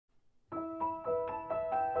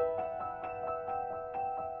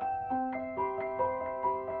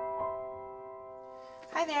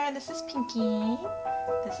Hi there, this is Pinky.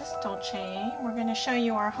 This is Dolce. We're going to show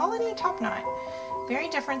you our holiday top knot. Very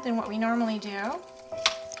different than what we normally do.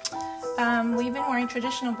 We've been wearing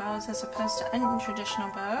traditional bows as opposed to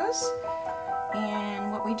untraditional bows.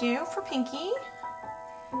 And what we do for Pinky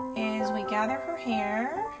is we gather her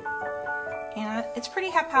hair, and it's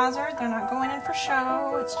pretty haphazard. They're not going in for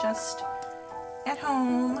show. It's just at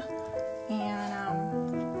home,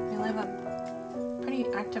 and we live a pretty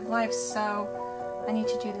active life, so I need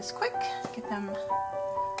to do this quick, get them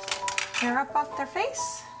hair up off their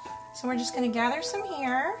face. So we're just going to gather some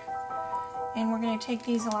hair, and we're going to take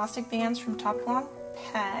these elastic bands from Top Lawn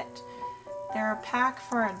Pet. They're a pack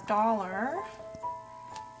for $1,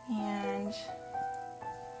 and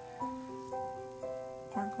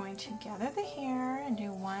we're going to gather the hair and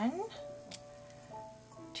do 1,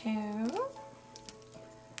 2,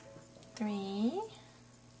 3,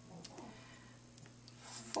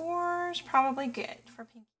 4 is probably good for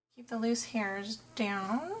Pinky. Keep the loose hairs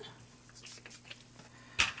down.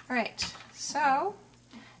 Alright, so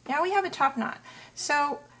now we have a top knot.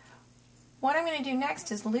 So what I'm going to do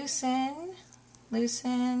next is loosen,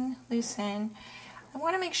 loosen, loosen. I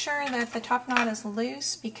want to make sure that the top knot is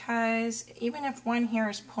loose, because even if one hair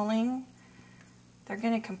is pulling, they're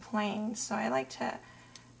going to complain. So I like to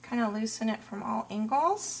kind of loosen it from all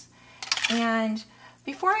angles. And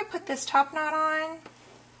before I put this top knot on,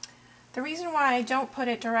 the reason why I don't put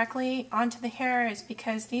it directly onto the hair is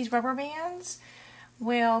because these rubber bands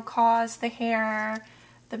will cause the hair,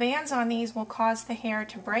 the bands on these will cause the hair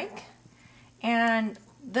to break, and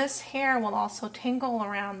this hair will also tangle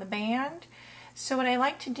around the band. So what I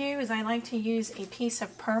like to do is I like to use a piece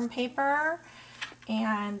of perm paper,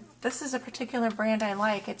 and this is a particular brand I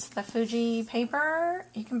like. It's the Fuji paper.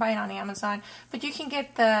 You can buy it on Amazon, but you can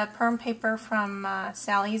get the perm paper from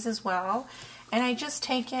Sally's as well. And I just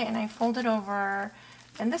take it and I fold it over,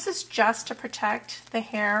 and this is just to protect the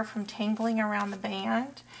hair from tangling around the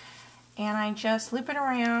band. And I just loop it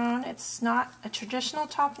around. It's not a traditional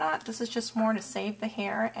top knot. This is just more to save the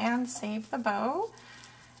hair and save the bow.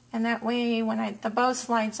 And that way when the bow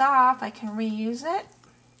slides off, I can reuse it.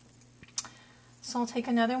 So I'll take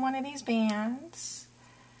another one of these bands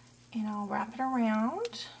and I'll wrap it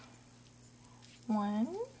around. 1,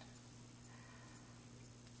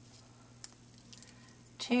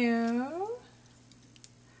 2,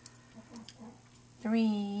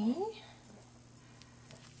 3,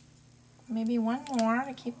 maybe one more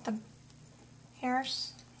to keep the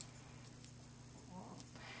hairs.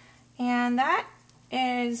 And that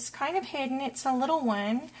is kind of hidden. It's a little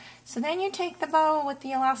one. So then you take the bow with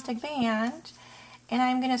the elastic band, and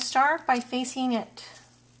I'm going to start by facing it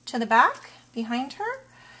to the back behind her.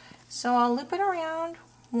 So I'll loop it around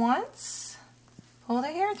once, pull the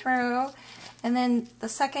hair through, and then the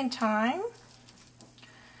second time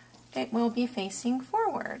it will be facing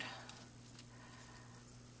forward.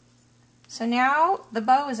 So now the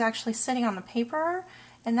bow is actually sitting on the paper,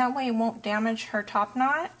 and that way it won't damage her top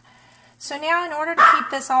knot. So now, in order to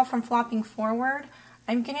keep this all from flopping forward,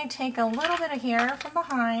 I'm going to take a little bit of hair from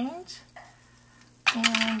behind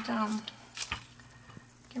and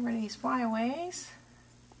get rid of these flyaways.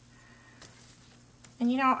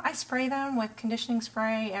 And you know, I spray them with conditioning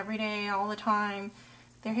spray every day, all the time.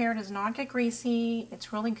 Their hair does not get greasy.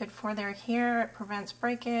 It's really good for their hair. It prevents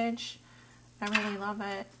breakage. I really love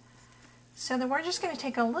it. So then we're just going to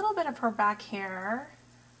take a little bit of her back hair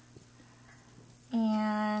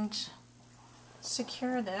and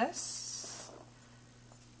secure this.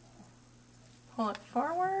 Pull it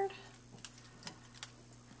forward.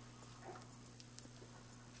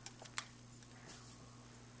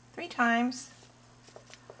 Three times.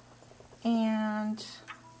 And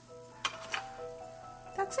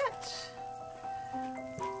that's it.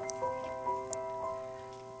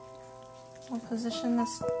 We'll position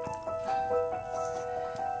this,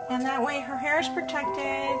 and that way her hair is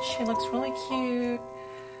protected. She looks really cute.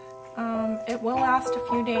 It will last a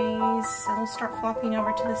few days. It'll start flopping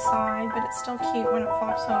over to the side, but it's still cute when it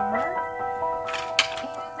flops over.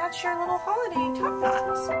 And that's your little holiday top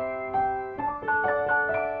knots.